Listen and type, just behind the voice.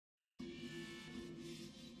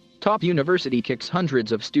Top university kicks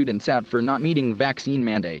hundreds of students out for not meeting vaccine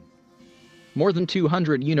mandate. More than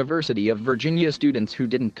 200 University of Virginia students who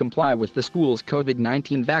didn't comply with the school's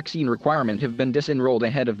COVID-19 vaccine requirement have been disenrolled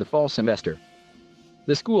ahead of the fall semester.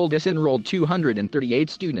 The school disenrolled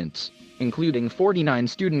 238 students, including 49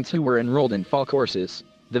 students who were enrolled in fall courses,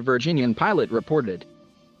 the Virginian-Pilot reported.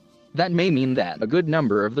 That may mean that a good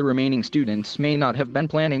number of the remaining students may not have been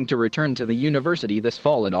planning to return to the university this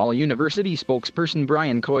fall at all, university spokesperson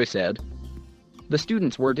Brian Coy said. The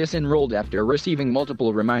students were disenrolled after receiving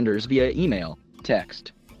multiple reminders via email,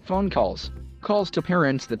 text, phone calls to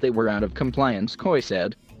parents that they were out of compliance, Coy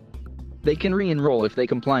said. They can re-enroll if they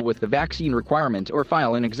comply with the vaccine requirement or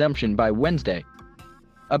file an exemption by Wednesday.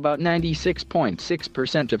 About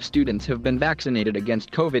 96.6% of students have been vaccinated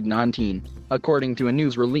against COVID-19, according to a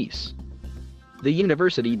news release. The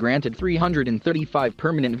university granted 335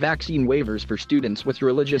 permanent vaccine waivers for students with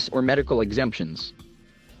religious or medical exemptions.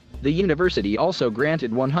 The university also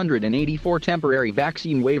granted 184 temporary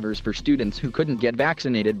vaccine waivers for students who couldn't get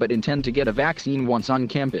vaccinated but intend to get a vaccine once on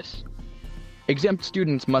campus. Exempt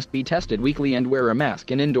students must be tested weekly and wear a mask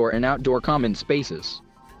in indoor and outdoor common spaces.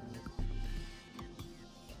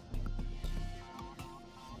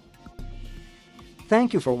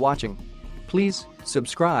 Thank you for watching. Please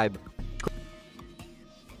subscribe.